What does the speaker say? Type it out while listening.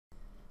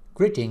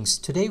Greetings!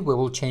 Today we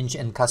will change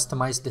and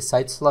customize the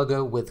site's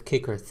logo with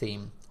Kicker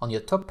theme. On your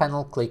top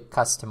panel, click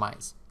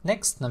Customize.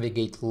 Next,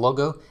 navigate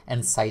Logo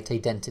and Site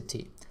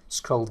Identity.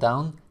 Scroll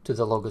down to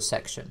the Logo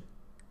section.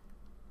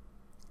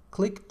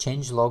 Click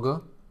Change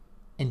Logo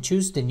and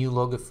choose the new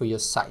logo for your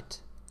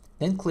site.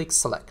 Then click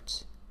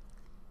Select.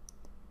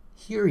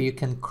 Here you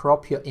can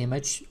crop your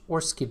image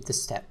or skip the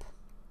step.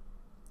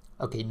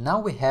 Okay, now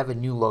we have a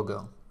new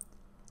logo.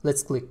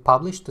 Let's click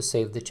Publish to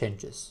save the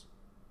changes.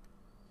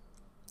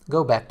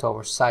 Go back to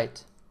our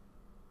site.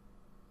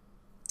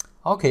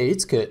 Okay,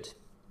 it's good.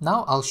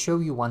 Now I'll show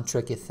you one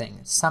tricky thing.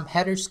 Some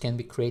headers can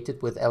be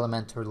created with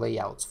Elementor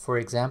layouts, for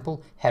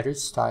example, header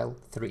style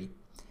 3.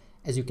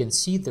 As you can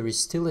see, there is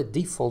still a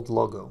default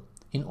logo.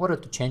 In order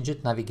to change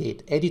it,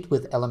 navigate Edit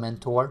with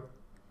Elementor,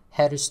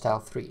 header style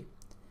 3.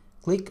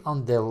 Click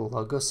on the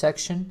logo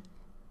section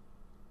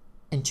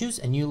and choose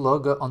a new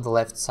logo on the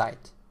left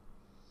side.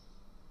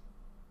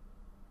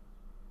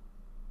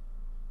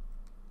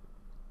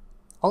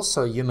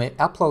 Also, you may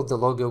upload the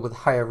logo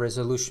with higher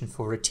resolution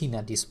for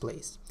Retina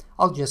displays.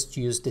 I'll just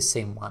use the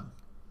same one.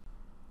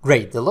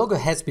 Great, the logo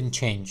has been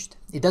changed.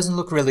 It doesn't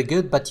look really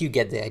good, but you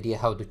get the idea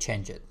how to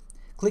change it.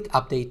 Click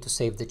Update to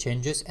save the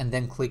changes and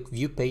then click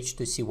View Page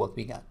to see what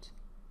we got.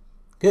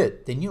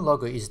 Good, the new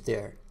logo is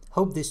there.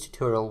 Hope this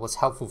tutorial was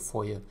helpful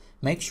for you.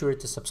 Make sure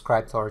to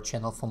subscribe to our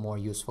channel for more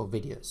useful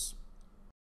videos.